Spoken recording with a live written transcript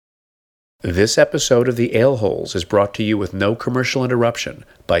This episode of The Ale Holes is brought to you with no commercial interruption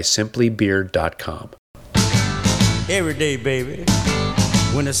by simplybeer.com. Every day, baby,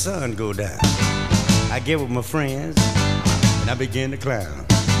 when the sun go down, I get with my friends and I begin to clown.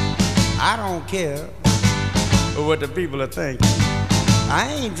 I don't care what the people are thinking.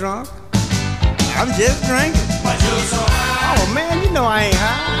 I ain't drunk, I'm just drinking. But you're so high. Oh man, you know I ain't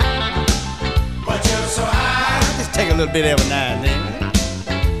high. But you're so high. I just take a little bit every now and then.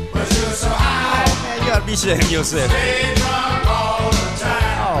 But you're so high. Oh man, you ought to be ashamed of yourself. Stay drunk all the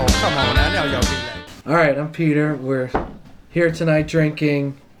time. Oh, come on now, now y'all be like. All right, I'm Peter. We're here tonight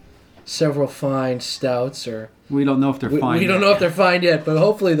drinking several fine stouts, or We don't know if they're fine. we don't know if they're fine yet, but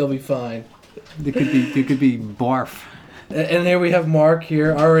hopefully they'll be fine. They could be barf. And here we have Mark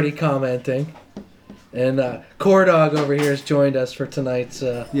here already commenting, and Core Dog over here has joined us for tonight's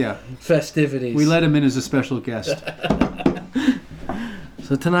Yeah, festivities. we let him in as a special guest.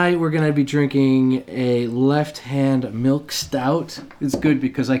 So tonight we're gonna be drinking a left-hand milk stout. It's good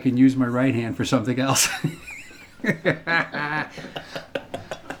because I can use my right hand for something else. We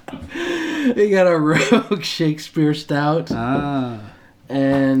got a Rogue Shakespeare stout.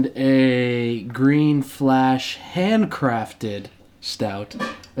 And a Green Flash handcrafted stout,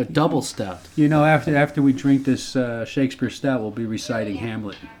 a double stout. You know, after we drink this Shakespeare stout, we'll be reciting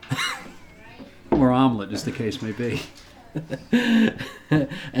Hamlet. Or Omelette, as the case may be.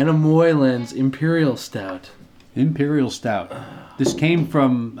 And a Moylan's Imperial Stout. Imperial Stout. This came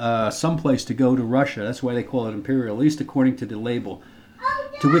from someplace to go to Russia. That's why they call it Imperial, at least according to the label.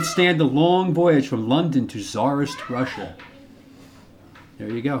 To withstand the long voyage from London to Tsarist Russia. There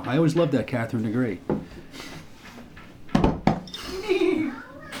you go. I always loved that Catherine the Great.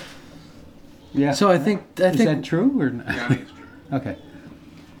 Yeah. So I think Is that true or not? Yeah, I think it's true. Okay.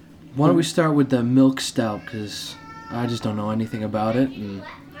 why don't we start with the milk stout, because I just don't know anything about it. And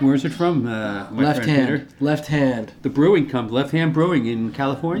Where's it from? My left friend hand, Peter? left hand. The brewing company, Left Hand Brewing in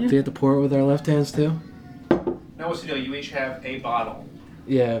California. Do you have to pour it with our left hands too? Now what's the deal? You each have a bottle.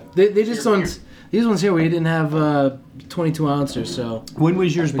 Yeah, they just Here, ones. These ones here we didn't have 22 ounces, so When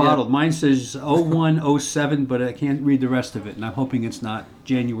was yours We got- bottled? Mine says 0107, but I can't read the rest of it, and I'm hoping it's not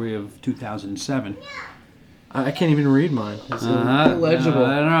January of 2007. I can't even read mine. It's illegible.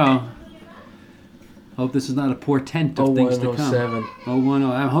 I don't know. Hope this is not a portent of things to come. 0107.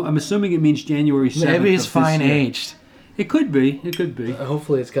 010. I'm assuming it means January 7th. Maybe it's of this fine year. aged. It could be. It could be.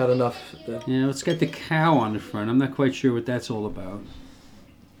 Hopefully it's got enough. Yeah, it's got the cow on the front. I'm not quite sure what that's all about.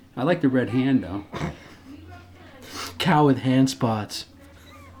 I like the red hand, though. Cow with hand spots.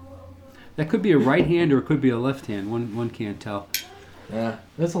 That could be a right hand or it could be a left hand. One can't tell. Yeah,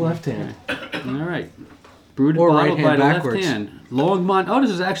 that's a left hand. All right. Brewed Or and right bottled hand by the backwards. left hand. Longmont. Oh, this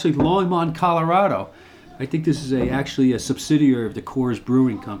is actually Longmont, Colorado. I think this is actually a subsidiary of the Coors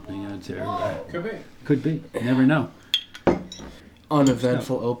Brewing Company. Could be. Could be. You never know.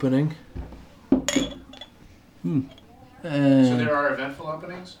 Uneventful opening. So And there are eventful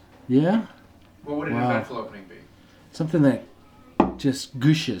openings? yeah, What would an Wow. eventful opening be? something that just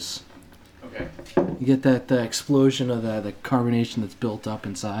gushes. Okay. You get that explosion of the carbonation that's built up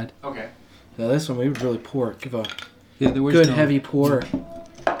inside. Okay. Now this one we would really pour it. Give a Yeah, there was good no- heavy pour,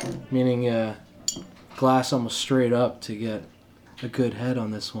 meaning glass almost straight up to get a good head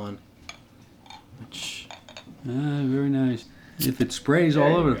on this one. Which Very nice. If it sprays There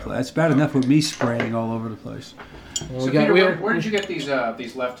all you over the go. place, that's bad enough with me spraying all over the place. well, So we got. Peter, we- where did you get these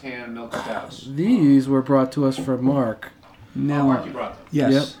left-hand milk stouts? These were brought to us from Mark. Now, Mark, you brought them.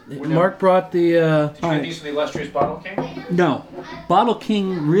 yes. Yep. Mark brought the. Did you Alright. get these from the illustrious Bottle King? No, Bottle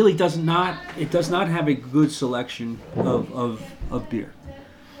King really does not. It does not have a good selection of beer.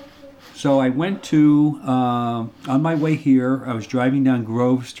 So I went to on my way here. I was driving down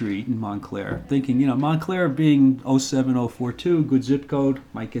Grove Street in Montclair, thinking, Montclair being 07042, good zip code,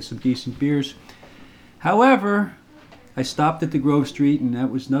 might get some decent beers. However, I stopped at the Grove Street, and that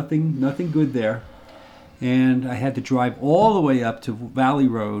was nothing good there. And I had to drive all the way up to Valley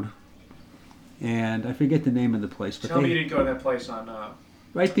Road, and I forget the name of the place, but Tell me you they, didn't go to that place on...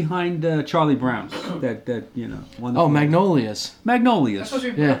 right behind Charlie Brown's, that one. Oh, Magnolias. That's Magnolias. supposed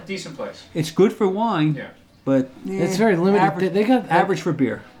to be Yeah. a decent place. It's good for wine, Yeah. but It's very limited. Average, They got average for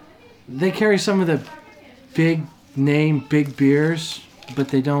beer. They carry some of the big name big beers, but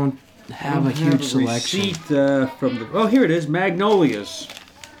they don't have a huge selection. Receipt from the. Oh, here it is, Magnolias.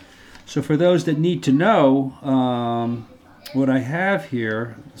 So for those that need to know, what I have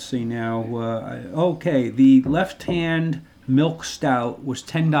here. Let's see now. Okay, the left-hand milk stout was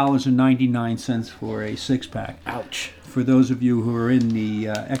 $10.99 for a six-pack. Ouch. For those of you who are in the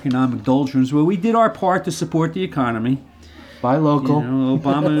economic doldrums, well, we did our part to support the economy. Buy local. You know,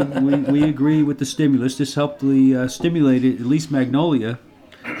 Obama, we agree with the stimulus. This helped the stimulate at least Magnolia,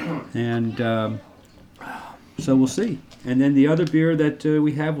 and so we'll see. And then the other beer that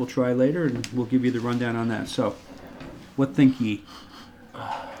we have, we'll try later, and we'll give you the rundown on that. So, what think ye?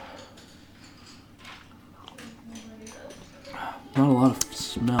 Not a lot of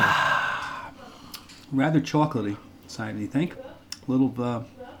smell. Rather chocolatey side, do you think? A little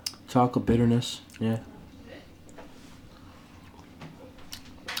Chocolate bitterness. Yeah.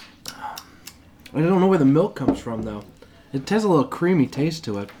 I don't know where the milk comes from though. It has a little creamy taste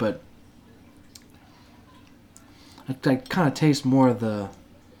to it, but I kind of taste more of the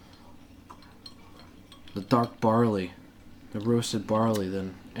dark barley, the roasted barley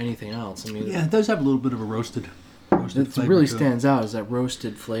than anything else. I mean, yeah, it does have a little bit of a roasted it flavor really to it. stands out as that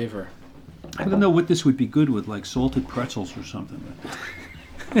roasted flavor. I don't know what this would be good with, like salted pretzels or something.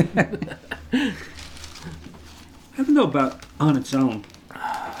 I don't know about on its own.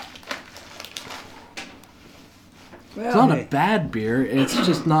 It's not a bad beer. It's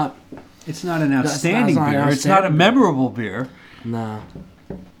just not. It's not an outstanding not an beer. It's not a outstanding memorable beer. No.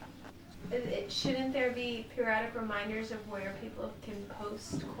 Shouldn't there be periodic reminders of where people can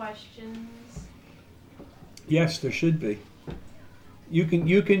post questions? Yes, there should be. You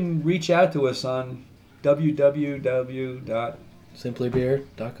can reach out to us on Simplybeer.com.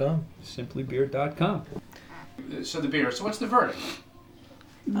 www.simplybeer.com. So the beer. So what's the verdict?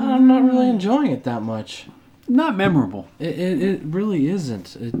 I'm not really enjoying it that much. Not memorable. It really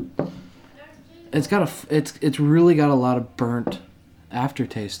isn't. It's really got a lot of burnt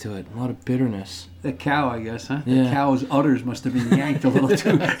aftertaste to it. A lot of bitterness. The cow, I guess, huh? Yeah. The cow's udders must have been yanked a little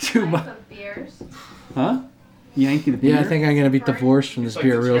too much. Of beers. Huh? Yanked the beer? Yeah, I think I'm gonna be divorced from this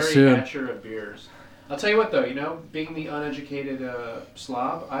beer the real Terry soon. Hatcher of beers. I'll tell you what, though. You know, being the uneducated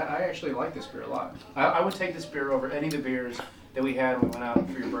slob, I actually like this beer a lot. I would take this beer over any of the beers that we had when we went out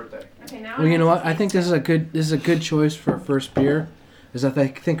for your birthday. Okay, now Well, you know what? I think this is a good choice for a first beer. Is I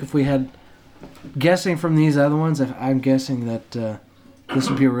think if we had guessing from these other ones, I'm guessing that this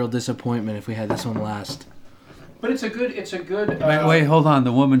would be a real disappointment if we had this one last. But it's a good. Wait, hold on.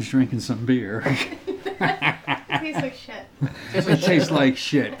 The woman's drinking some beer. It tastes like shit. It tastes like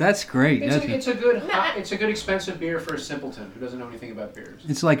shit. That's great. It's a good expensive beer for a simpleton who doesn't know anything about beers.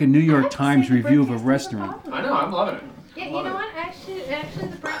 It's like a New I York have to Times say the review of burnt a taste restaurant. doesn't I bother know. I'm loving it. Yeah, you Love know it. what? Actually,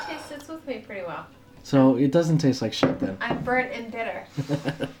 the burnt taste sits with me pretty well. So it doesn't taste like shit then. I'm burnt and bitter.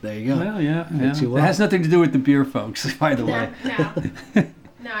 There you go. Well, yeah. Makes you It well. has nothing to do with the beer, folks, by the way. No.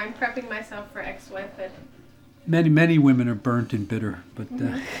 No, I'm prepping myself for ex-wifehood. Many women are burnt and bitter, but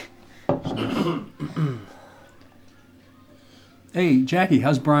hey, Jackie,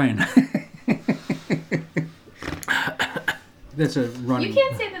 how's Brian? That's a running. You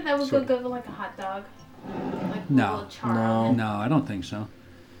can't say that would go good with like a hot dog. Like a No. little char No. on it. No, I don't think so.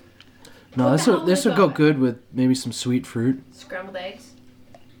 No, What this the would hell this is would go that? good with maybe some sweet fruit. Scrambled eggs.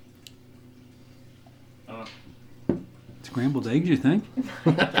 Scrambled eggs, you think?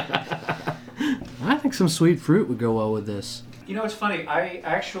 I think some sweet fruit would go well with this. You know, it's funny. I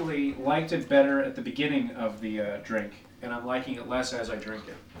actually liked it better at the beginning of the drink, and I'm liking it less as I drink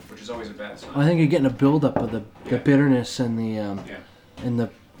it, which is always a bad sign. I think you're getting a buildup of the bitterness and the Yeah. and the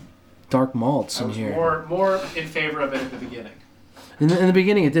dark malts I in was here. more in favor of it at the beginning. In the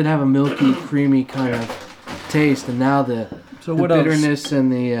beginning, it did have a milky, creamy kind of taste, and now the So the what else? bitterness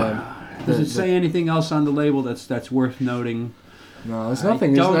and the Does it say anything else on the label that's worth noting? no, there's I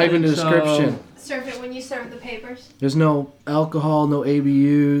nothing. There's don't not even a think so. description. Serve it when you serve the papers. There's no alcohol, no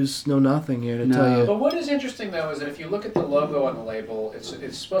ABUs, no nothing here to No. tell you. But what is interesting though is that if you look at the logo on the label, it's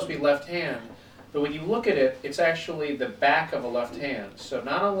supposed to be left hand, but when you look at it, it's actually the back of a left hand. So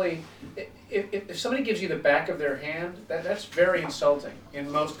not only if somebody gives you the back of their hand, that's very insulting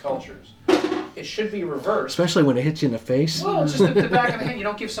in most cultures. It should be reversed. Especially when it hits you in the face. Well, it's just the back of the hand. You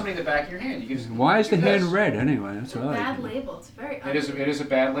don't give somebody the back of your hand. You give. Why is the do hand this. red anyway? That's It's a what I bad think. label. It's very It is a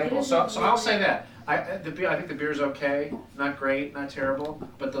bad label. It is So a I'll say label. that. I think the beer's okay, not great, not terrible,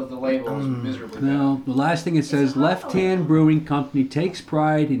 but the label is miserably bad. No, the last thing it says, Left Hand Brewing Company takes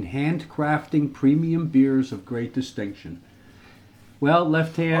pride in handcrafting premium beers of great distinction. Well,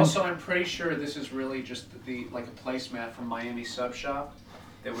 Left Hand, Also, I'm pretty sure this is really just like a placemat from Miami Sub Shop.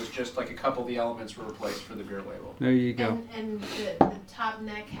 That was just like a couple of the elements were replaced for the beer label. there you go. And the top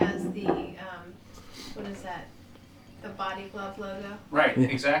neck has the what is that? The body glove logo. Right,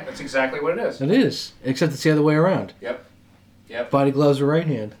 exactly. That's exactly what it is. It is, except it's the other way around. Yep. Body gloves are right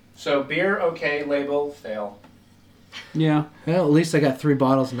hand. So beer okay, label fail. Yeah. Well, at least I got 3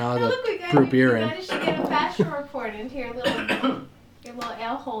 bottles now Oh, to look, we got brew you beer in. guys should get a fashion report into your little Well,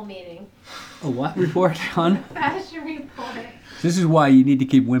 ale hole meeting. A what report, hon? Fashion report. This is why you need to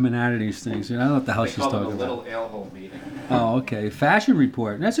keep women out of these things. You know, I don't know what the hell They she's call them a talking about. little ale hole meeting. Oh, okay. Fashion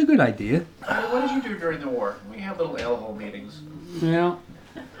report. That's a good idea. I mean, what did you do during the war? We had little ale hole meetings. Yeah.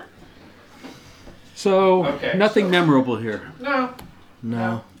 So Okay, nothing so- memorable here. No.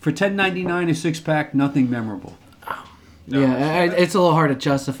 No. For $10.99 a 6-pack, nothing memorable. Yeah, it's a little hard to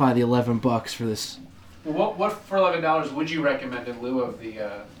justify the $11 for this. Well, what for $11 would you recommend in lieu of the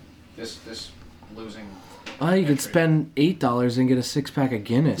this losing? Oh, you could spend $8 and get a 6-pack of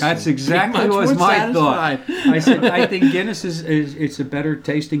Guinness. That's and exactly be much what was more my thought. satisfied. I said I think Guinness is it's a better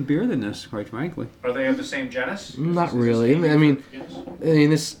tasting beer than this, quite frankly. Are they of the same genus? Not Is this really. the I mean,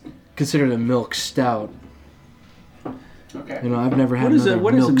 Guinness? this considered a milk stout. Okay. You know, I've never had What is another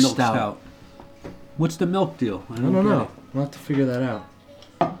a milk, milk stout. stout? What's the milk deal? I don't know. We'll have to figure that out.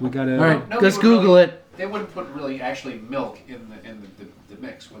 We gotta. All right, Nobody let's would Google really- it. They wouldn't put really actually milk in the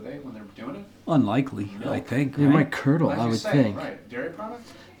mix, would they, when they're doing it? Unlikely, I think. It right? might curdle, As I you would say, think. Right. Dairy product?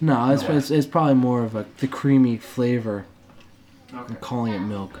 No, No way. it's probably more of the creamy flavor. Okay. I'm calling it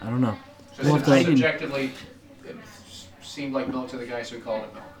milk. I don't know. So We'll have to- subjectively, it seemed like milk to the guy, so we called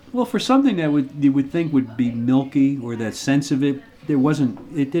it milk. Well, for something that you would think would be milky or that sense of it, there wasn't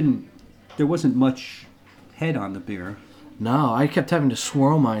much head on the beer. No, I kept having to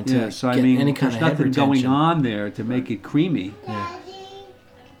swirl mine to Yeah, so I get mean, any kind there's of head nothing going retention. on there to make it creamy.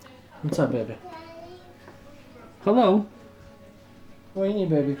 What's up, baby? Hello. What do you need,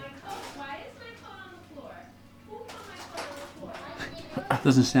 baby? Why is my phone on the floor? Who put my phone on the floor?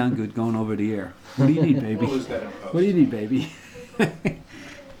 Doesn't sound good going over the air. What do you need, baby? We'll lose that in post. What do you need, baby?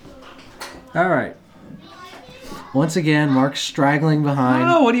 All right. Once again, Mark's straggling behind.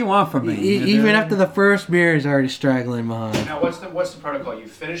 Oh, what do you want from me? Even after the first beer, he's already straggling behind. Now, what's the protocol? You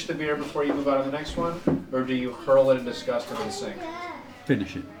finish the beer before you move on to the next one, or do you hurl it in disgust into the sink?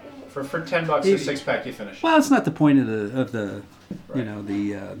 Finish it. For $10 a 6-pack, you finish. Well, it's not the point of the you know,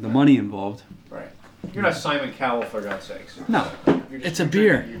 the money involved. Right. You're not Simon Cowell, for God's sakes. No. You're It's a you're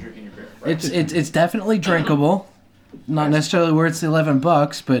beer. You're drinking your beer. Right. It's definitely drinkable. Not necessarily worth the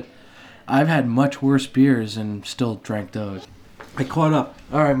 $11, but I've had much worse beers and still drank those. I caught up.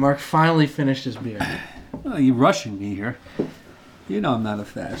 All right, Mark finally finished his beer. Oh, you're rushing me here. You know I'm not a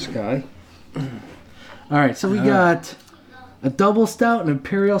fast guy. All right, so we got a double stout, an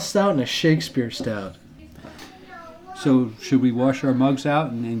imperial stout, and a Shakespeare stout. So should we wash our mugs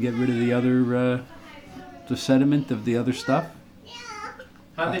out and get rid of the other the sediment of the other stuff?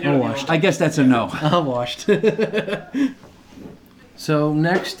 How'd they do I it? washed. I guess that's a no. I'm washed. So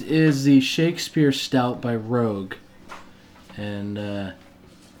next is the Shakespeare Stout by Rogue, and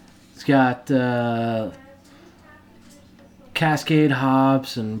it's got Cascade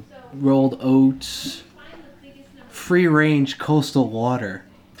hops and rolled oats, free range coastal water.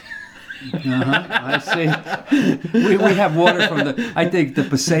 I see. We have water from the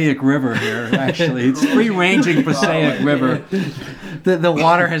Passaic River here, actually. It's free-ranging Passaic River. The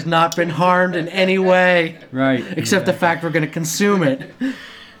water has not been harmed in any way, Right. except the fact we're going to consume it.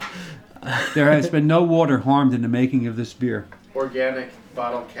 There has been no water harmed in the making of this beer. Organic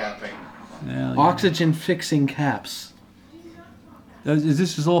bottle capping. Yeah, Oxygen fixing caps.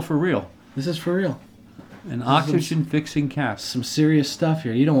 This is all for real. This is for real. An oxygen fixing caps. Some serious stuff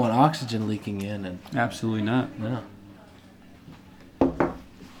here. You don't want oxygen leaking in, and Absolutely not. no. Well,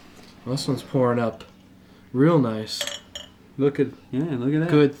 this one's pouring up real nice. Look at that.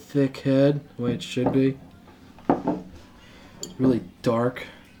 Good thick head, the way it should be. Really dark.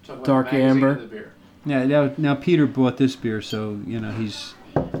 Talk about Dark the magazine amber. of the beer. Yeah. Now Peter bought this beer, so he's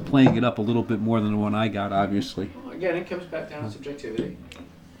playing it up a little bit more than the one I got, obviously. Well, again, it comes back down to subjectivity.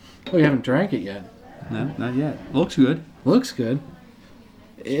 Oh, you haven't drank it yet. No, not yet. Looks good. Looks good.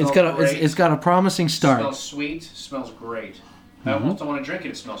 It's Smells got great. it's got a promising start. Smells sweet. Smells great. I almost don't want to drink it.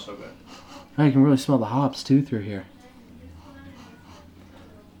 It smells so good. Oh, you can really smell the hops too through here.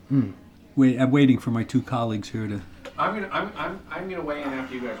 Wait, I'm waiting for my two colleagues here to. I'm gonna weigh in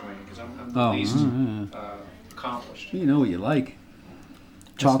after you guys weigh in because I'm the Oh, least yeah. accomplished. You know what you like.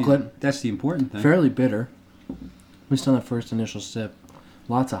 Chocolate, That's the important thing. fairly bitter. At least on that first initial sip.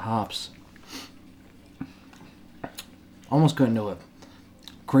 Lots of hops. Almost got into a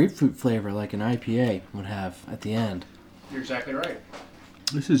grapefruit flavor like an IPA would have at the end. You're exactly right.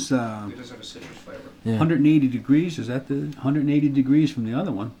 This is It does have a citrus flavor. Yeah. 180 degrees. Is that the 180 degrees from the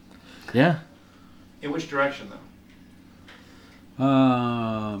other one? Yeah. In which direction though?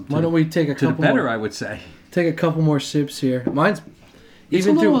 Why don't we take a to the couple better? more, I would say. take a couple more sips here. Mine's It's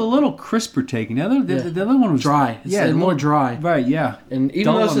even a through little crisper taking. The other one was dry. It's Yeah, more little- dry. Right. Yeah. And even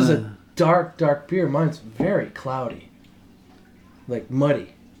Dull though this is on a dark beer, mine's very cloudy. like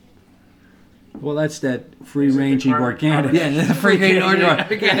muddy. Well, that's that free-ranging organic. Yeah, the free-ranging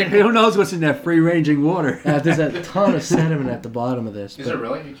organic. Who knows what's in that free-ranging water? There's a ton of sediment at the bottom of this. Is but- it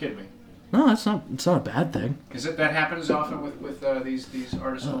really? Are you kidding me? No, it's not a bad thing. Is it that happens often with these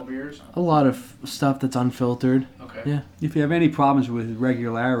artisanal beers? A lot of stuff that's unfiltered. Okay. Yeah. If you have any problems with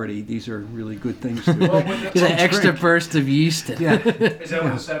regularity, these are really good things to Well, with Get an extra drink. burst of yeast in it. Yeah. Is that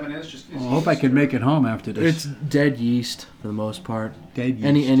what the sediment is? Just I hope I can make it home after It's this. dead yeast for the most part. Dead yeast.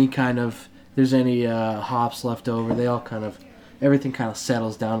 Any kind of there's any hops left over, they all kind of everything kind of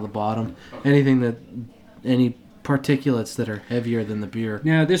settles down to the bottom. Any particulates that are heavier than the beer.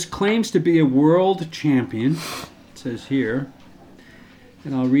 Now, this claims to be a world champion, it says here,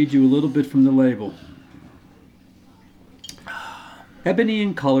 and I'll read you a little bit from the label. Ebony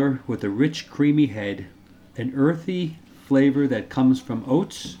in color with a rich, creamy head, an earthy flavor that comes from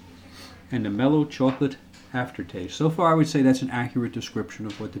oats, and a mellow chocolate aftertaste. So far, I would say that's an accurate description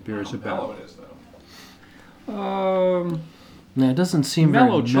of what the beer is mellow about. it is though. Yeah, it doesn't seem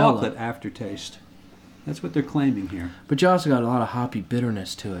Mellow very chocolate mellow. aftertaste. That's what they're claiming here. But you also got a lot of hoppy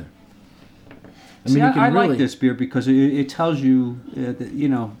bitterness to it. I like this beer because it tells you,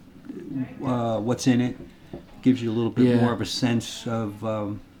 what's in it. Gives you a little bit Yeah. more of a sense of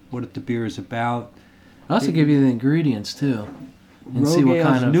what the beer is about. I also give you the ingredients too, and see Rogue what Ales,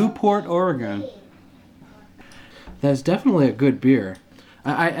 kind of. Newport, Oregon. That's definitely a good beer.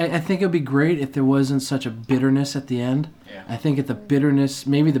 I think it would be great if there wasn't such a bitterness at the end. Yeah. I think if the bitterness,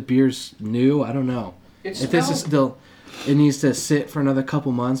 maybe the beer's new. I don't know. It If this is smells- still, it needs to sit for another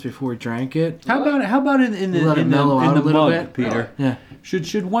couple months before we drank it. How about in the Let it mellow out a little mug, bit? Peter? Yeah.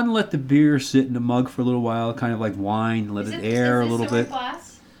 Should one let the beer sit in the mug for a little while, kind of like wine, let it air a little bit?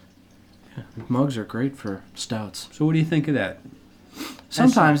 Glass? Mugs are great for stouts. So what do you think of that?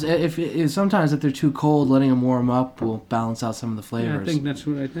 Sometimes, if they're too cold, letting them warm up will balance out some of the Yeah, flavors. I think that's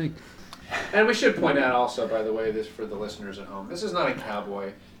what I think. And we should point out also, by the way, this for the listeners at home. This is not a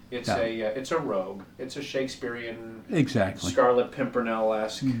cowboy. It's No. it's a rogue. It's a Shakespearean, Exactly. Scarlet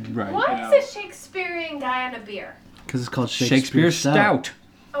Pimpernel-esque. Right. Why You know. is a Shakespearean guy on a beer? Because it's called Shakespeare stout.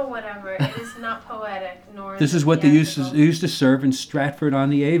 Oh, whatever. It is not poetic, nor This is it what they used theatrical. to serve in Stratford on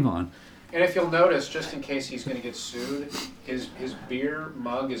the Avon. And if you'll notice, just in case he's going to get sued, his beer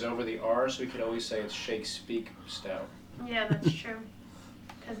mug is over the R, so he could always say it's Shakespeare Stout. Yeah, that's true.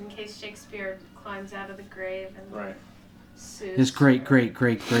 Because in case Shakespeare climbs out of the grave and Right. sues. His great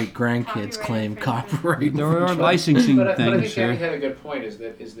grandkids claim copyright. There are licensing But I think things Danny here. had a good point. Is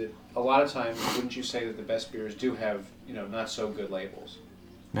that a lot of times, wouldn't you say that the best beers do have not so good labels?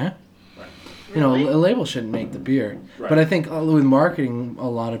 Yeah. Right. You know, Really? a label shouldn't make the beer. Right. But I think with marketing, a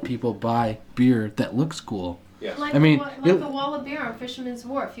lot of people buy beer that looks cool. Yes. Like, I mean, the wall of beer on Fisherman's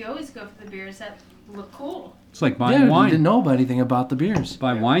Wharf. You always go for the beers that look cool. It's like Yeah, buying you didn't wine. know about anything about the beers.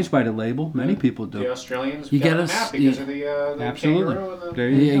 Buy wines by the label. Many people do. The Australians You got get a a map s- because you- of the Absolutely. kangaroo and the... There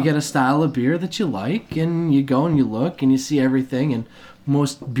You, you go. get a style of beer that you like, and you go and you look and you see everything. And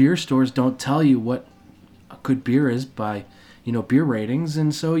most beer stores don't tell you what a good beer is by, beer ratings.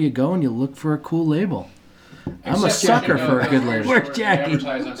 And so you go and you look for a cool label. I'm a Except, sucker you know, for a those good beer label. Where's stores Jackie?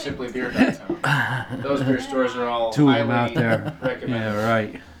 Advertise on simplybeer.com. Those beer stores are all Two of them highly out there. recommended. Yeah,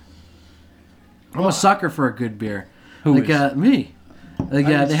 right. I'm a sucker for a good beer. Who like is? me. Like I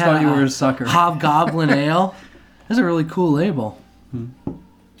they just had thought you were a sucker. Hobgoblin Ale. That's a really cool label.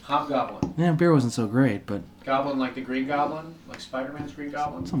 Hobgoblin. Yeah, beer wasn't so great, but Goblin like the Green Goblin? Like Spider-Man's Green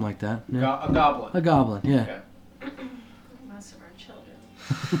Goblin? something like that. Yeah. A goblin. A goblin, yeah. Okay. Most of our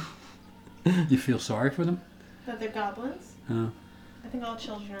children. You feel sorry for them? But they're goblins? I think all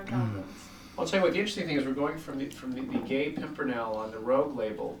children are goblins. I'll tell you what, the interesting thing is we're going from the Gay Pimpernel on the Rogue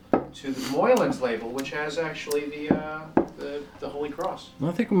label to the Moylan's label, which has actually the Holy Cross.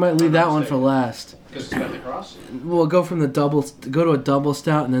 I think we might leave that one for last. Because it's got the cross? We'll go from go to a double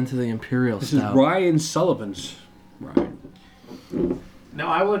stout and then to the imperial This is stout. Ryan Sullivan's. Right. Now,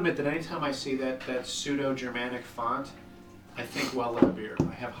 I will admit that anytime I see that pseudo-Germanic font, I think well of the beer.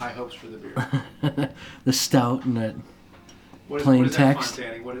 I have high hopes for the beer. The stout and that. What Plain is text. That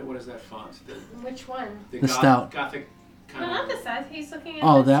font, Danny? What is that font? Which one? The stout. Gothic kind No, not of... the size. He's looking at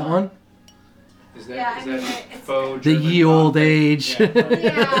Oh, this that one? Is that, Yeah, is I mean, that it's- faux The German ye old Gothic? age. Yeah.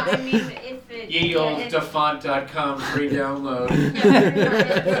 Yeah, I mean, if it... Ye yeah, old it- defont.com free download.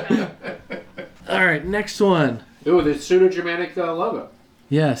 All right, next one. Ooh, the pseudo-Germanic logo.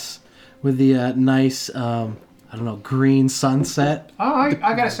 Yes, with the nice, green sunset. Oh, I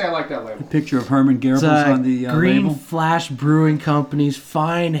gotta say I like that label. Picture of Herman It's Goebbels on the Green label. Flash Brewing Company's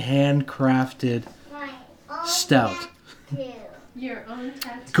fine handcrafted stout. Your own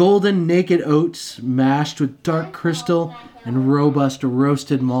tattoo. Golden naked oats mashed with dark crystal and robust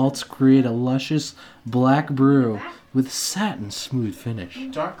roasted malts create a luscious black brew with satin smooth finish.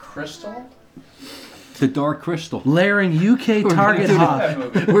 Dark Crystal? The Dark Crystal. Layering UK Target do hop. That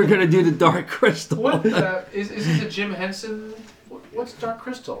movie. We're gonna do the Dark Crystal. What is that? Is this a Jim Henson? What's Dark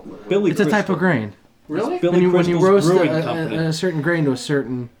Crystal? Billy It's a type of grain. Really? Billy When you Crystal's roast Brewing a Company. certain grain to a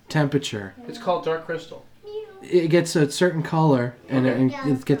certain temperature, It's called Dark Crystal. it gets a certain color and Okay.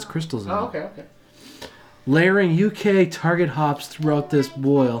 it gets crystals in Oh, it. okay, okay. Layering UK Target hops throughout this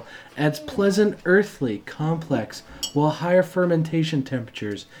boil adds pleasant, earthly, complex, while higher fermentation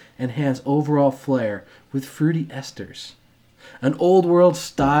temperatures enhance overall flair with fruity esters. An old world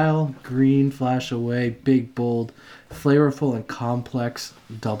style, green flash away, big, bold, flavorful, and complex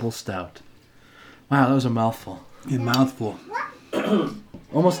double stout. Wow, that was a mouthful. A mouthful.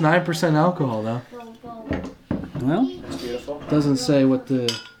 Almost 9% alcohol, though. Well, It's beautiful. Doesn't say what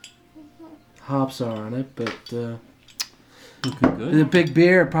the hops are on it, but looking the good. big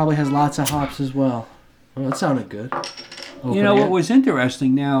beer probably has lots of hops as well. Well, that sounded good. You know Opening what it. was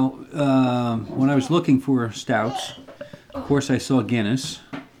interesting now, when I was looking for stouts, of course I saw Guinness,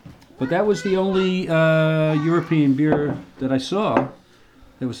 but that was the only European beer that I saw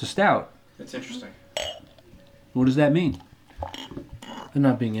that was a stout. It's interesting. What does that mean? They're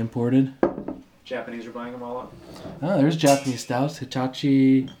not being imported. Japanese are buying them all up. Oh, there's Japanese stouts.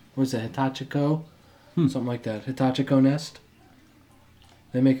 Hitachi, what is it? Hitachiko? Something like that. Hitachiko Nest.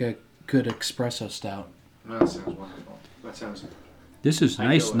 They make a good espresso stout. That sounds wonderful. That sounds. This is I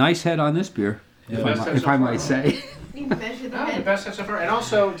nice, feel it. nice head on this beer, Yeah, if, best I, head if so I far. might say. You can measure the No, the head. best so far. And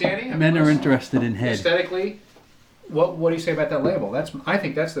also, Danny, Men are interested in head. aesthetically, what do you say about that label? I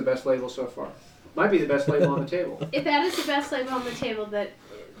think that's the best label so far. Might be the best label on the table. If that is the best label on the table,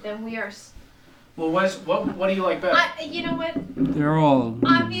 then we are. Well, what do you like better? You know what? They're all.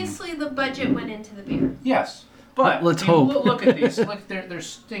 Obviously, the budget went into the beer. Yes, but Let's I mean, hope. Look at these. Look, they're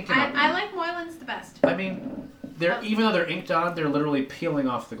stinking. up. I like Moylan's the best. I mean, they're even though they're inked on, they're literally peeling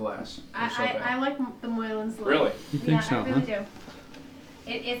off the glass. They're so I bad. like the Moylan's. Light. Really? You think Yeah, so, I really do.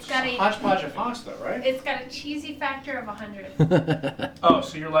 It's got a Hodgepodge of Fox, though, right? it's got a cheesy factor of 100. Oh,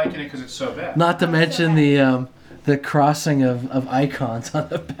 so you're liking it because it's so bad? Not to mention the crossing of icons on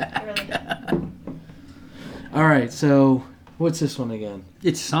the back. Really. All right, so what's this one again?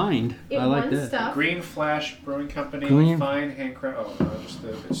 It's signed. It I like won that. stuff. Green Flash Brewing Company, Green- fine handcraft. Oh no, just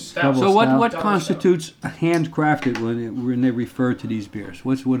it's stout. Double So what stout. what constitutes handcrafted when they refer to these beers?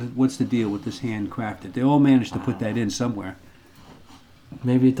 What's the deal with this handcrafted? They all managed to put that in somewhere.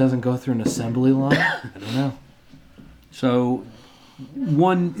 Maybe it doesn't go through an assembly line. I don't know. So,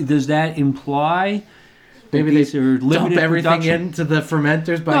 does that imply Maybe these they are dump limited everything production? into the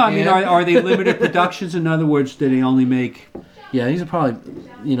fermenters by No, I hand. mean, are they limited productions? In other words, do they only make? Yeah, these are probably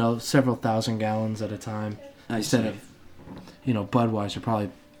several thousand gallons at a time instead see. of Budweiser probably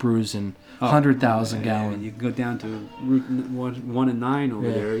brews in 100,000 gallons. You can go down to Route 1 and 9 over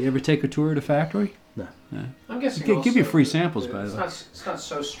Yeah. there. You ever take a tour of the factory? I'm guessing. Give you also free that samples, by the it's way. not, it's not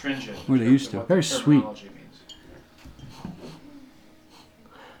so stringent. Where they in terms used of to. what the Very sweet. terminology means.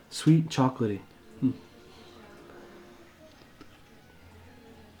 Sweet, chocolatey.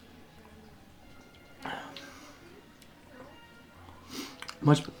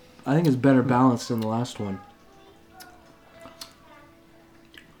 I think it's better balanced than the last one.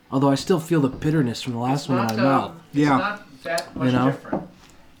 Although I still feel the bitterness from the last one in my mouth. It's Yeah. not that much You know? different.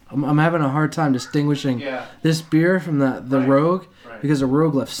 I'm having a hard time distinguishing Yeah. this beer from the Right. Rogue Right. because the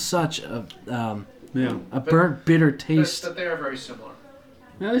Rogue left such a Yeah. burnt, bitter But taste. they are very similar.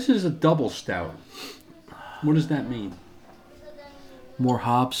 Now this is a double stout. What does that mean? More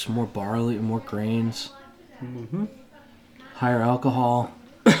hops, more barley, more grains. Higher alcohol.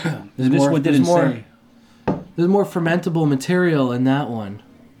 There's And this more, one there's didn't more, say. There's more fermentable material in that one.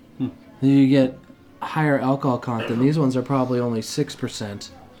 You get higher alcohol content. These ones are probably only 6%.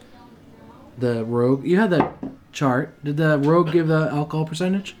 The Rogue, you had that chart. Did the Rogue give the alcohol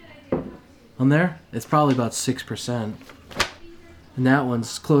percentage on there? It's probably about 6%. And that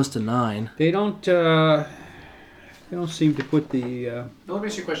one's close to 9. They don't seem to put the. Now, let me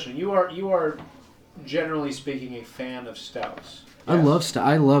ask you a question. You are generally speaking a fan of stouts. I Yes?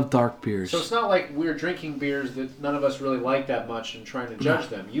 love dark beers. So it's not like we're drinking beers that none of us really like that much and trying to judge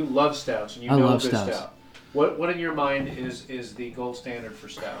them. You love stouts and you I know love a good stouts. stout. What in your mind is the gold standard for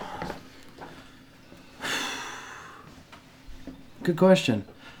stout? Good question.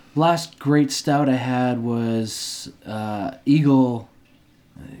 Last great stout I had was Eagle.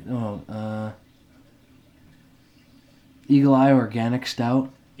 Eagle Eye Organic Stout.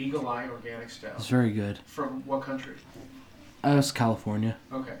 Eagle Eye Organic Stout. It's very good. From what country? That's California,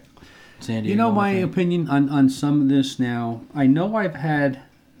 Okay. San Diego. You know I my think. opinion on some of this now. I know I've had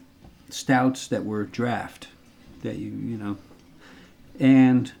stouts that were draft, that you know,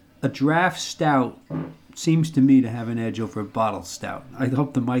 and a draft stout seems to me to have an edge over a bottled stout. I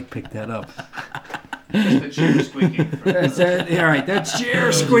hope the mic picked that up. Just the chair squeaking. That's that. All right, that's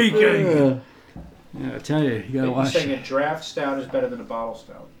chair squeaking. Yeah, I tell you, you gotta You're watch. saying a draft stout is better than a bottle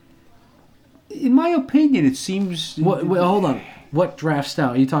stout? In my opinion, it seems. What? Wait, hold on. What draft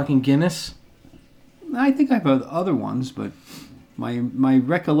stout? Are you talking Guinness? I think I've had other ones, but my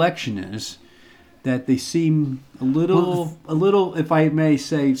recollection is that they seem a little, if I may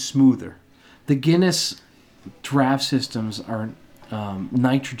say, smoother. The Guinness draft systems are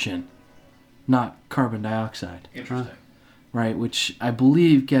nitrogen, not carbon dioxide, Interesting. right? Which I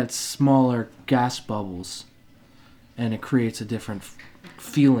believe gets smaller gas bubbles, and it creates a different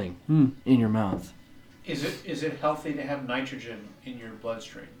feeling in your mouth. Is it healthy to have nitrogen in your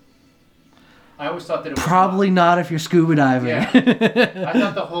bloodstream? I always thought that it was Probably not if you're scuba diving. Yeah. I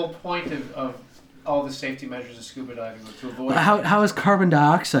thought the whole point of all the safety measures of scuba diving was to avoid. How is carbon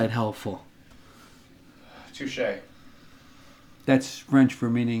dioxide helpful? Touche. That's French for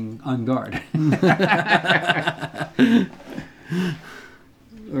meaning on guard.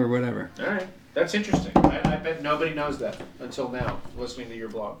 Or whatever. All right, that's interesting. I bet nobody knows that until now, listening to your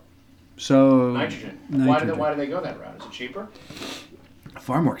blog. So Nitrogen. nitrogen. Why do they go that route? Is it cheaper?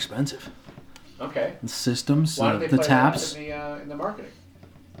 Far more expensive. Okay. The systems, Why do they the play taps. that in the marketing?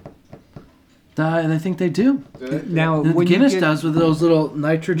 I think they do. Do they? Now, The when Guinness you get, does with those little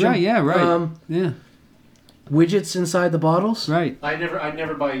nitrogen Right, yeah, right. Yeah, widgets inside the bottles. right. I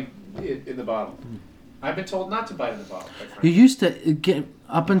never buy it in the bottle. I've been told not to buy it in the bottle. quite You frankly. used to get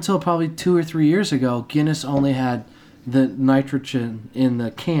up until probably 2 or 3 years ago. Guinness only had the nitrogen in the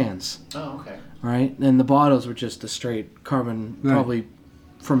cans, Oh, okay. right? And the bottles were just a straight carbon, Right. probably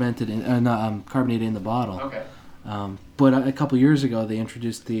fermented in, carbonated in the bottle. Okay. But a couple years ago, they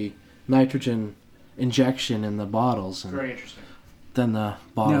introduced the nitrogen injection in the bottles, and Very interesting. then the Now,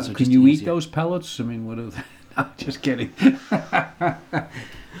 bottles are can just you eat easier. those pellets? I mean, what are they? I'm just kidding.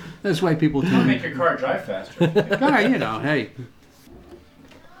 That's why people tell It'll me. make your car drive faster. God, you know, hey.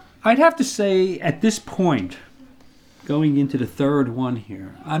 I'd have to say at this point, going into the third one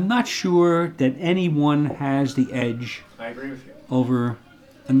here, I'm not sure that anyone has the edge I agree with you. over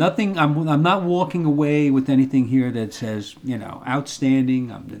nothing. I'm not walking away with anything here that says, you know,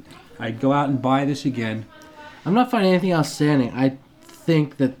 outstanding. I'd go out and buy this again. I'm not finding anything outstanding. I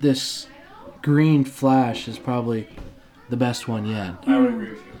think that this green flash is probably the best one yet. I would agree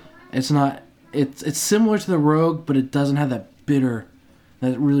with you. It's not. It's similar to the Rogue, but it doesn't have that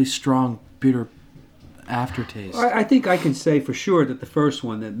really strong bitter aftertaste. I think I can say for sure that the first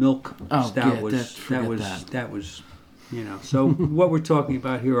one, that milk Oh, stout, yeah, was forget that was, you know. So what we're talking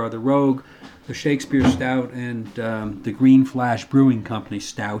about here are the Rogue, the Shakespeare Stout, and the Green Flash Brewing Company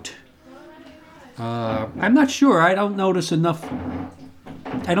Stout. I'm not sure. I don't notice enough.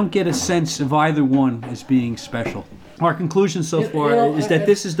 I don't get a sense of either one as being special. Our conclusion so far is that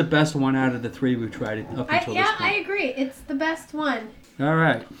this is the best one out of the three we've tried up until this I point. agree. It's the best one. All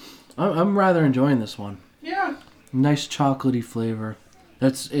right. I'm rather enjoying this one. Yeah. Nice chocolatey flavor.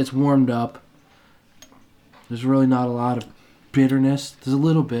 It's warmed up. There's really not a lot of bitterness. There's a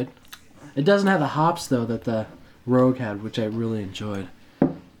little bit. It doesn't have the hops though that the Rogue had, which I really enjoyed.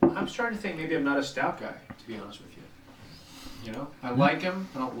 I'm starting to think maybe I'm not a stout guy, to be honest with you. You know, I like him,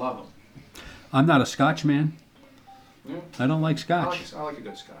 I don't love him. I'm not a Scotch man. I don't like I Scotch. like a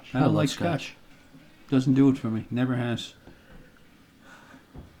good scotch. I don't love like Scotch. Scotch. Doesn't do it for me. Never has.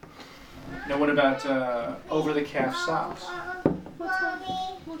 Now, what about over-the-calf socks?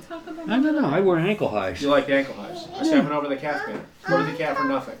 We'll talk about I don't know. I wear ankle highs. You like ankle highs? I say I'm an over-the-calf man. Over-the-calf or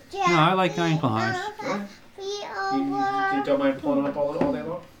nothing. No, I like ankle highs. You don't mind pulling them up all day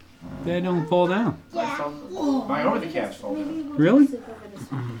long? They don't fall down. My over-the-calves fall down. Really?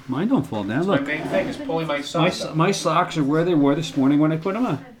 Mine don't fall down. My Look, main thing is pulling my my, socks up. my socks are where they were this morning when I put them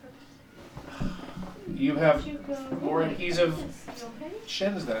on. You have more adhesive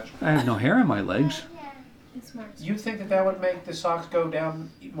shins than I have no hair on my legs. you think that would make the socks go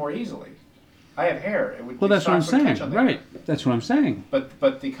down more easily. I have hair. It would. Well, the that's what I'm socks would catch saying. on there. Right. That's what I'm saying.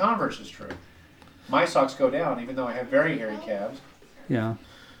 But the converse is true. My socks go down, even though I have very hairy calves. Yeah.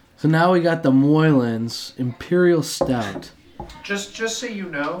 So now we got the Moylan's Imperial Stout. Just so you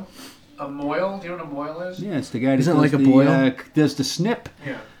know, a moil. Do you know what a moil is? Yeah, it's the guy that Isn't it does like a the, boil? does the snip.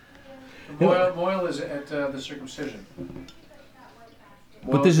 Yeah. Moil is at the circumcision.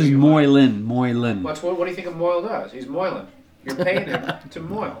 But this Moil is you- Moylan. Moylan. What do you think a moil does? He's moiling. You're paying him to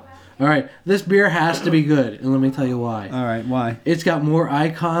moil. All right, this beer has to be good, and let me tell you why. All right, why? It's got more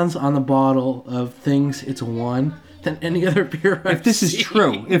icons on the bottle of things it's won than any other beer I've If this is seen.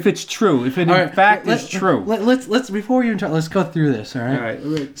 true, if it's true, if it All in right, fact is true. Let's before we even talk, let's go through this. All right. All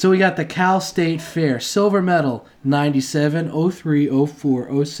right. So we got the Cal State Fair silver medal 97, 03,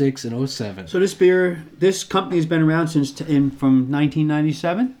 04, 06, and 07. So this company's been around from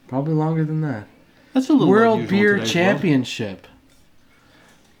 1997. Probably longer than that. That's a little World unusual Beer in today's Championship.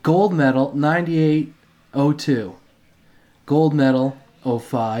 Gold medal 98, 02. Gold medal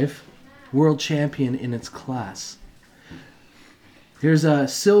 05. World champion in its class. Here's a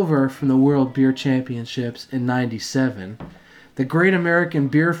silver from the World Beer Championships in 97. The Great American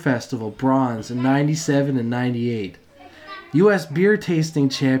Beer Festival, bronze in 97 and 98. U.S. Beer Tasting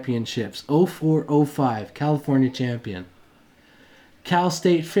Championships, 04, 05, California champion. Cal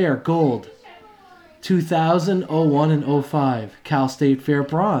State Fair, gold, 2000, 01, and 05. Cal State Fair,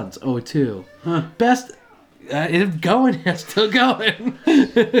 bronze, 02. Best, it's going, it's still going.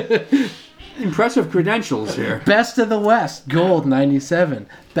 Impressive credentials here. Best of the West, gold, 97.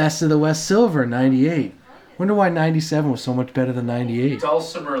 Best of the West, silver, 98. Wonder why 97 was so much better than 98.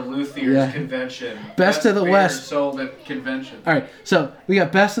 Dulcimer Luthier's Yeah. convention. Best of the beer West. sold at convention. All right, so we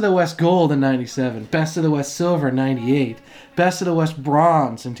got Best of the West gold in 97, Best of the West silver in 98, Best of the West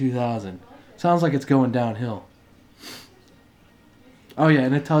bronze in 2000. Sounds like it's going downhill. Oh yeah,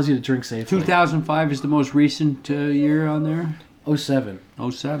 and it tells you to drink safely. 2005 is the most recent year on there. 07.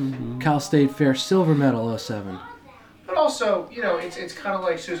 07. Cal State Fair silver medal 07. But also, it's kind of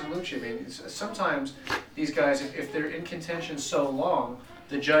like Susan Lucci. I mean, sometimes these guys, if they're in contention so long,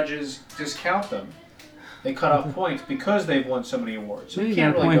 the judges discount them. They cut off points because they've won so many awards. So So you you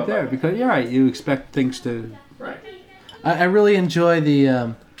can't got a really point go by there that. because you're right. You expect things to. Right. I really enjoy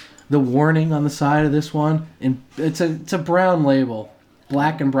the warning on the side of this one, and it's a brown label,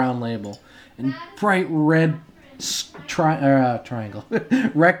 black and brown label, and bright red triangle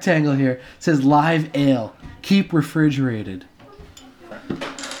rectangle here. It says live ale, keep refrigerated.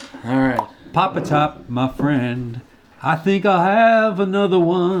 All right, Papa Top, my friend. I think I'll have another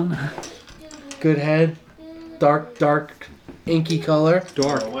one. good head, dark inky color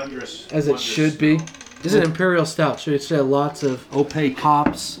Dark. Wondrous. as it should be. This is an imperial stout, so it should have lots of Opaque.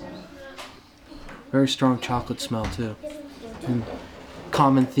 hops. Very strong chocolate smell too. And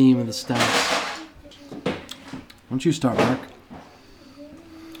common theme of the stouts. Why don't you start, Mark?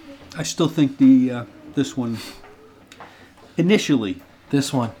 I still think this one. Initially,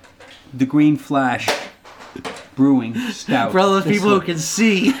 This one. the Green Flash Brewing Stout. For all those This people who one. can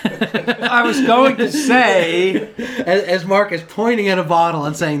see, I was going to say, as Mark is pointing at a bottle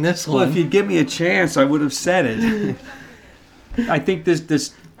and saying this well, if one. you'd give me a chance, I would have said it. I think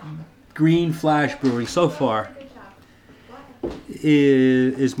this Green Flash Brewing so far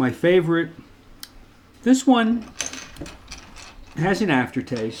is my favorite. This one has an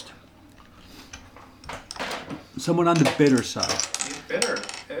aftertaste. Somewhat on the bitter side. It's bitter.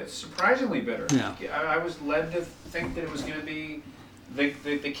 It's surprisingly bitter. Yeah. I was led to think that it was going to be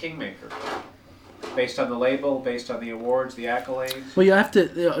the Kingmaker. Based on the label, based on the awards, the accolades. Well, you have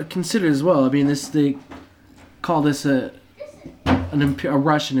to consider as well. I mean, they call this a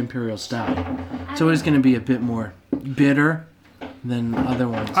Russian imperial stout, so it is going to be a bit more bitter than other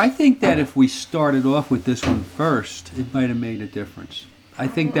ones. I think that if we started off with this one first, it might have made a difference. I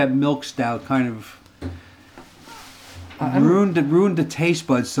think that milk stout kind of ruined the taste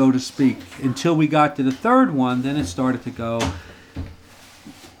buds, so to speak, until we got to the third one. Then it started to go.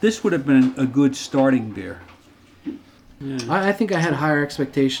 This would have been a good starting beer. I think I had higher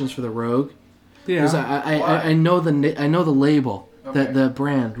expectations for the Rogue. Yeah. I know the label, Okay. the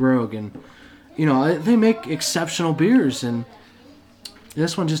brand Rogue, and they make exceptional beers, and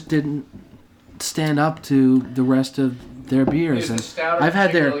this one just didn't stand up to the rest of their beers. Is And the stout a I've had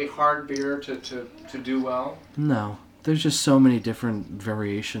particularly hard beer to do well? no. There's just so many different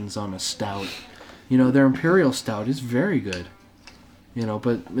variations on a stout. Their imperial stout is very good.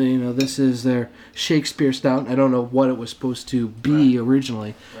 But this is their Shakespeare stout. I don't know what it was supposed to be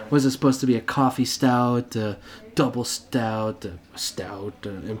originally. Right. Was it supposed to be a coffee stout, a double stout,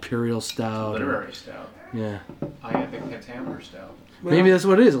 imperial stout? Literary stout. Yeah. Iambic pentameter stout. Maybe that's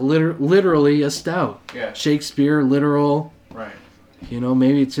what it is. Literally a stout. Yeah. Shakespeare, literal. Right.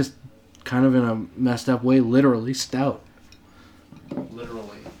 Maybe it's just kind of in a messed up way, literally stout. Literal.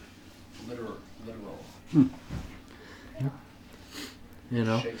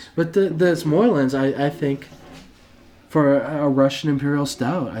 Shakespeare. But the Smoylands, I think, for a Russian imperial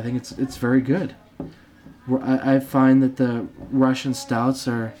stout, I think it's very good. I find that the Russian stouts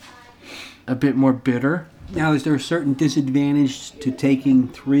are a bit more bitter Now, is there a certain disadvantage to taking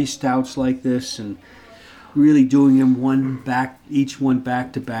 3 stouts like this and really doing them each one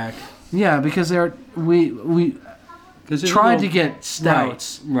back to back? Yeah, because we 'Cause there's a tried little- to get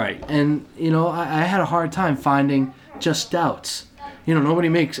stouts, Right. and I had a hard time finding just stouts. Nobody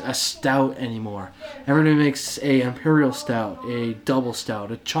makes a stout anymore. Everybody makes a imperial stout, a double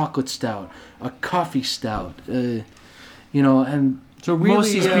stout, a chocolate stout, a coffee stout. And So most of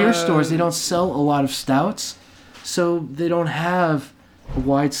really, these beer stores, they don't sell a lot of stouts, so they don't have a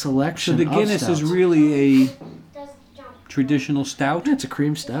wide So selection. the of Guinness stouts. is really a traditional stout? Yeah, it's a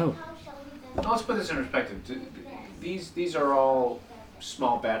cream stout. Now, let's put this in perspective. These are all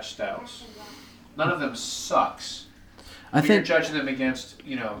small batch stouts. None of them sucks. I You're think judging them against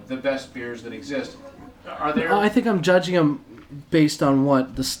the best beers that exist. Are there? I think I'm judging them based on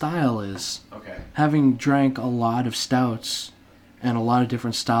what the style is. Okay. Having drank a lot of stouts and a lot of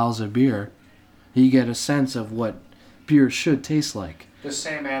different styles of beer, you get a sense of what beer should taste like. Does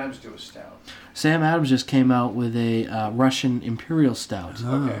Sam Adams do a stout? Sam Adams just came out with a Russian Imperial Stout.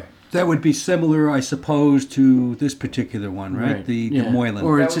 Okay. That would be similar, I suppose, to this particular one, right? Right. The Yeah. Moylan.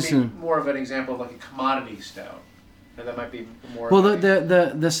 Or That it's would just be a- more of an example of like a commodity stout. And that might be more. Well, of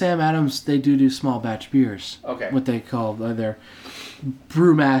a- the Sam Adams, they do small batch beers. Okay. What they call their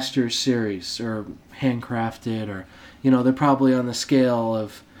Brewmaster series or handcrafted, or they're probably on the scale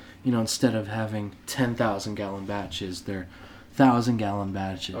of instead of having 10,000 gallon batches, they're 1,000 gallon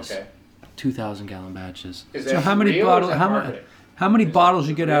batches. Okay. 2,000 gallon batches. Is So that how many real or is bottles? that marketing? How many bottles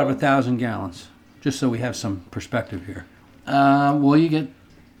you get out of real? 1,000 gallons? Just so we have some perspective here. Well, you get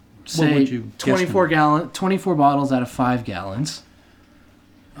say would you 24 bottles out of 5 gallons,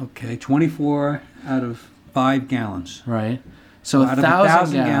 Okay, 24 out of 5 gallons. right? So Out of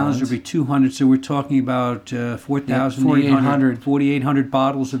 1,000 gallons would be 200. So we're talking about 4,800, 4,800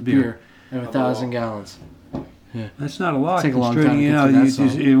 bottles of beer. beer out of 1,000 gallons. That's not a lot. Take a long considering, time to get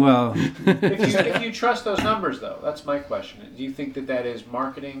through that well, If you trust those numbers, though, that's my question. Do you think that is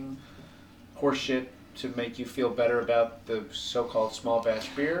marketing horseshit to make you feel better about the so-called small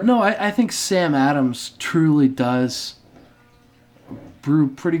batch beer? No, I think Sam Adams truly does brew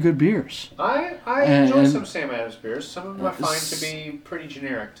pretty good beers. I And- enjoy and- some Sam Adams beers. Some of them I find to be pretty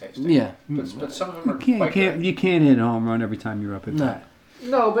generic tasting. Yeah. But some of them are you quite good. you can't hit a home run every time you're up at No. bat.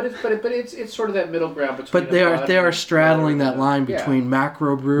 No, but it's sort of that middle ground between. But they are a straddling that line Yeah. between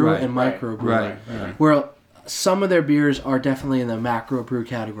macro brew Right, and right, micro brew. Right. Where some of their beers are definitely in the macro brew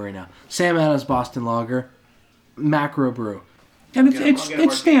category now. Sam Adams Boston Lager, macro brew. And I'll get a it martini.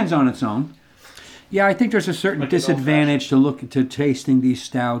 stands on its own. Yeah, I think there's a certain Like an disadvantage to tasting these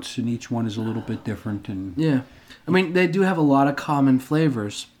stouts, and each one is a little bit different. And Yeah. I mean, they do have a lot of common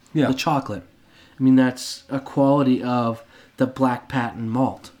flavors. Yeah. The chocolate. I mean, that's a quality of the black patent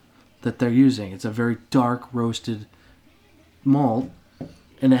malt that they're using. It's a very dark roasted malt,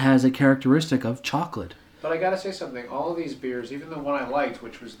 and it has a characteristic of chocolate. But I gotta say something. All of these beers, even the one I liked,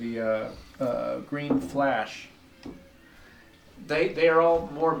 which was the Green Flash, they are all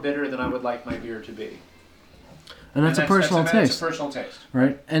more bitter than I would like my beer to be. And that's a personal That's taste, a personal taste.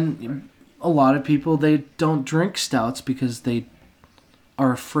 right? And a lot of people, they don't drink stouts because they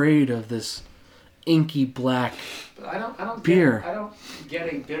are afraid of this inky black. But I don't Beer. I don't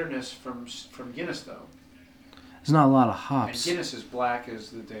get a bitterness from Guinness though. There's not a lot of And hops. Guinness is black as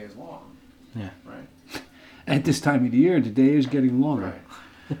the day is long. Yeah. Right. at this time of the year, the day is getting longer.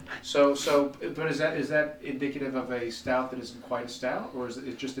 Right. But is that indicative of a stout that isn't quite a stout, or is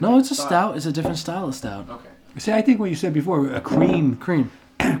it just a No, it's a different stout. It's a different style of stout. Okay. See, I think what you said before, a cream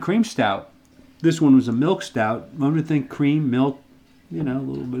stout. This one was a milk stout. One would think cream, milk, a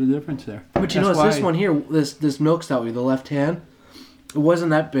little bit of difference there. But you That's notice this why- one here, this milk stout with the left hand, it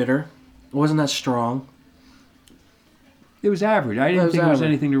wasn't that bitter. It wasn't that strong. It was average. I It didn't was think there was average.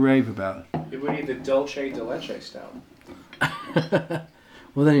 anything to rave about. It would be the Dulce de Leche stout.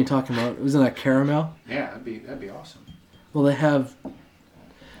 Well, then you're talking about, wasn't that caramel? Yeah, that'd be awesome. Well, they have.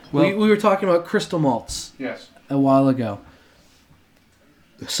 Well- we were talking about crystal malts Yes. a while ago.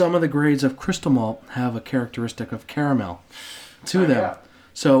 Some of the grades of crystal malt have a characteristic of caramel to Oh, them. yeah.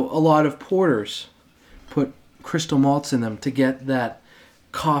 So a lot of porters put crystal malts in them to get that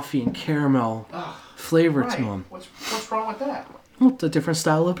coffee and caramel flavor Right. to them. What's wrong with that? Well, it's a different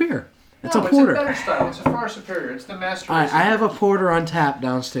style of beer. It's No, a porter. It's a better style. It's a far superior. It's the master. I have a porter on tap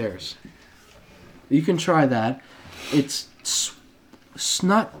downstairs. You can try that. It's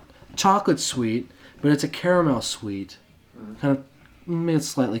not chocolate sweet, but it's a caramel sweet. Kind of, maybe it's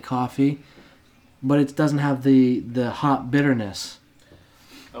slightly coffee, but it doesn't have the hot bitterness.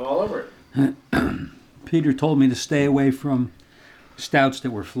 I'm all over it. Peter told me to stay away from stouts that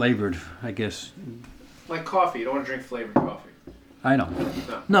were flavored, I guess. Like coffee, you don't want to drink flavored coffee. I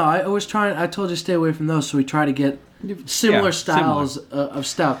don't. No, I was trying. I told you to stay away from those, so we try to get similar Yeah, styles of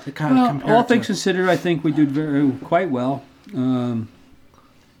stout to kind of Well, compare. all to things it. considered, I think we did quite well.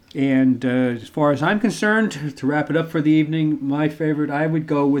 And as far as I'm concerned, to wrap it up for the evening, my favorite, I would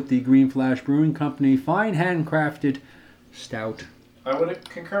go with the Green Flash Brewing Company Fine Handcrafted Stout. I would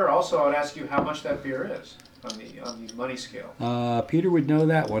concur. Also, I would ask you how much that beer is on the money scale. Peter would know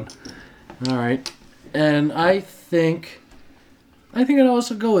that one. All right, and I think I'd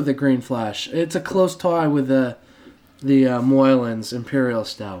also go with the Green Flash. It's a close tie with the Moylan's Imperial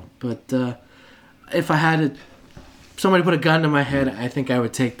Stout, but if I had to, somebody put a gun to my head, I think I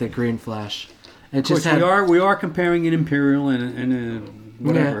would take the Green Flash. It Of course, just had we are comparing an Imperial and a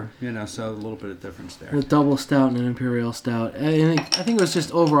whatever, so a little bit of difference there. a double stout and an Imperial Stout. I think it was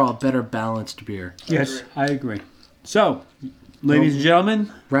just overall a better balanced beer. Yes, I agree. So, ladies and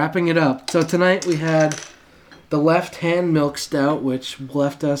gentlemen, Wrapping it up. So tonight we had the Left Hand Milk Stout, which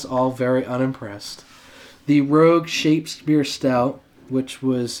left us all very unimpressed. The Rogue Shakespeare Stout, which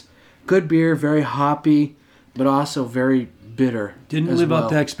was good beer, very hoppy, but also very bitter. didn't as live well. up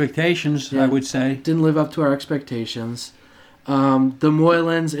to expectations, Yeah. I would say. Didn't live up to our expectations. The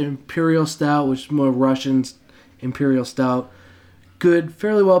Moylan's Imperial Stout, which is more Russian Imperial Stout, good,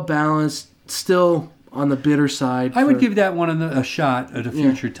 fairly well balanced, still on the bitter side. I would for- give that one a shot at a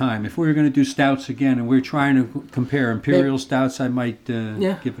future time. If we were going to do stouts again and we're trying to compare Imperial stouts, I might give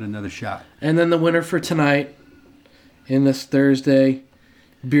it another shot. And then the winner for tonight, in this Thursday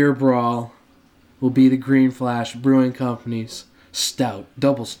beer brawl, will be the Green Flash Brewing Company's Stout,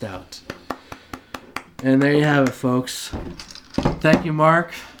 Double Stout. And there you have it, folks. Thank you,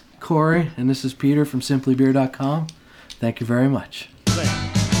 Mark, Corey, and this is Peter from SimplyBeer.com. Thank you very much.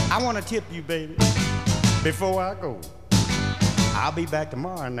 I want to tip you, baby, before I go. I'll be back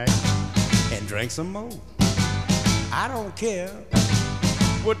tomorrow night and drink some more. I don't care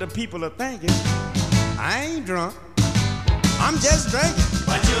what the people are thinking. I ain't drunk. I'm just drinking.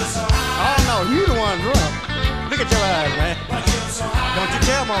 But you're so high. Oh, no, you the one drunk. Look at your eyes, man. But you're so high. Don't you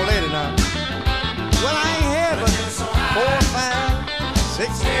tell my lady now. Well, I ain't had but 4, 5,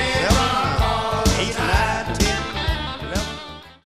 6, 7